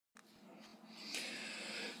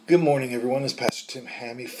Good morning, everyone. It's Pastor Tim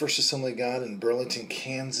Hammy, First Assembly of God in Burlington,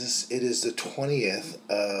 Kansas. It is the 20th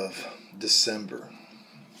of December,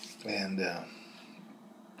 and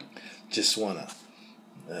just want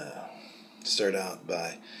to start out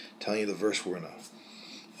by telling you the verse we're going to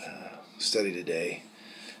study today,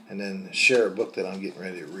 and then share a book that I'm getting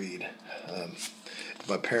ready to read. If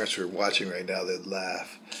my parents were watching right now, they'd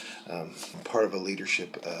laugh. I'm part of a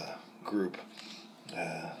leadership group,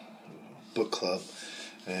 book club,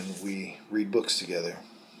 and we read books together.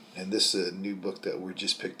 And this is a new book that we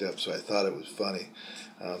just picked up, so I thought it was funny.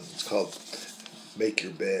 It's called Make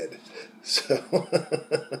Your Bed. So,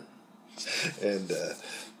 and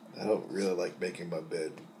I don't really like making my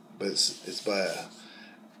bed, but it's by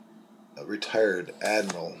a retired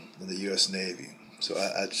admiral in the U.S. Navy. So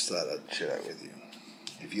I just thought I'd share that with you.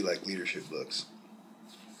 If you like leadership books,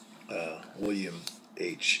 William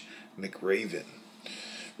H. McRaven,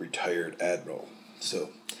 retired admiral.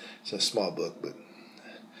 So it's a small book,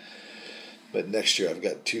 but next year I've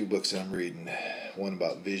got two books that I'm reading. One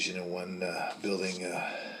about vision and one building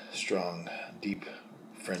strong, deep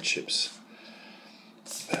friendships.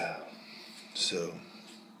 So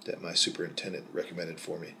that my superintendent recommended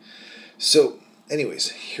for me. So anyways,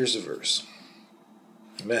 here's a verse.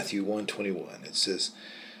 Matthew 1:21. It says,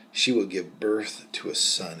 "She will give birth to a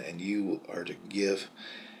son, and you are to give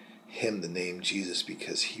him the name Jesus,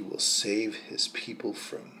 because he will save his people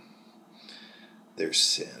from their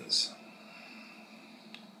sins."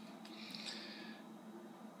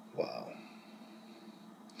 Wow.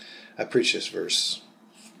 I preached this verse,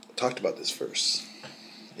 talked about this verse,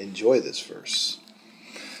 enjoy this verse,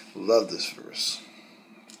 love this verse.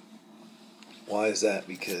 Why is that?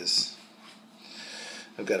 Because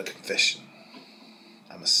I've got a confession.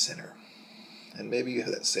 I'm a sinner. And maybe you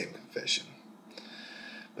have that same confession.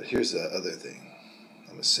 But here's the other thing.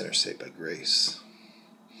 I'm a sinner saved by grace.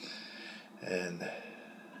 And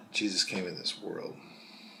Jesus came in this world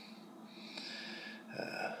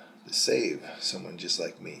to save someone just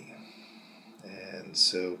like me. And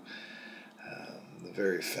so the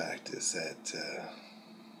very fact is that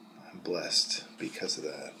I'm blessed because of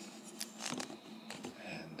that.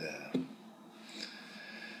 And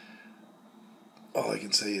all I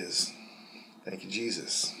can say is, thank you,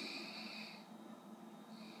 Jesus.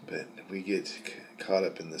 But we get caught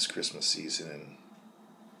up in this Christmas season, and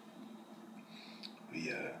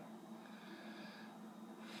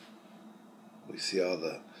we see all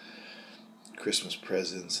the Christmas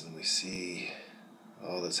presents, and we see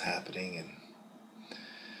all that's happening, and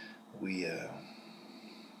we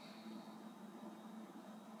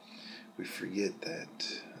forget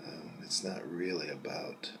that it's not really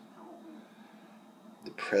about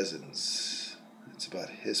the presents. It's about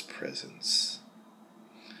His presence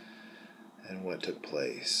and what took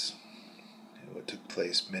place, and what took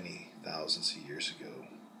place many thousands of years ago.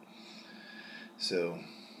 So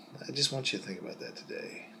I just want you to think about that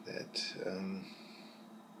today, that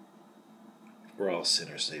we're all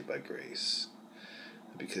sinners saved by grace,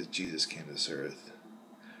 because Jesus came to this earth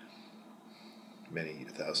many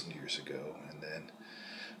thousand years ago, and then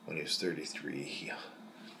when He was 33, He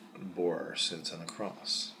bore our sins on a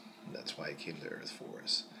cross. And that's why He came to earth for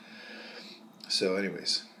us. So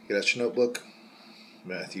anyways, get out your notebook.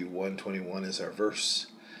 Matthew 1:21 is our verse.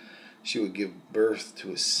 She will give birth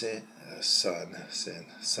to a son,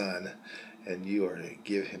 and you are to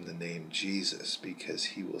give him the name Jesus, because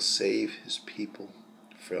he will save his people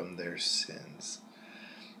from their sins.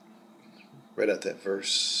 Write out that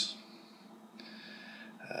verse.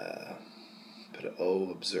 Put O,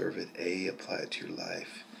 observe it. A, apply it to your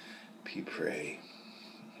life. P, pray.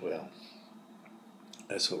 Well,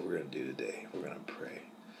 that's what we're going to do today. We're going to pray.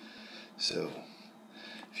 So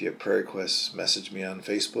if you have prayer requests, message me on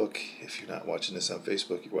Facebook. If you're not watching this on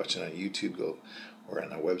Facebook, you're watching on YouTube, or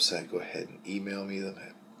on our website, go ahead and email me them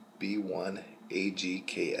at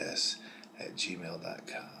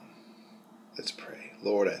b1agks@gmail.com. Let's pray.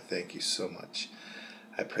 Lord, I thank you so much.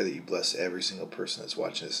 I pray that you bless every single person that's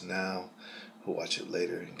watching this now, who'll watch it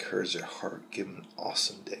later. Encourage their heart. Give them an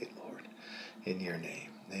awesome day, Lord. In your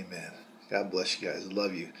name, amen. God bless you guys.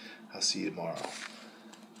 Love you. I'll see you tomorrow.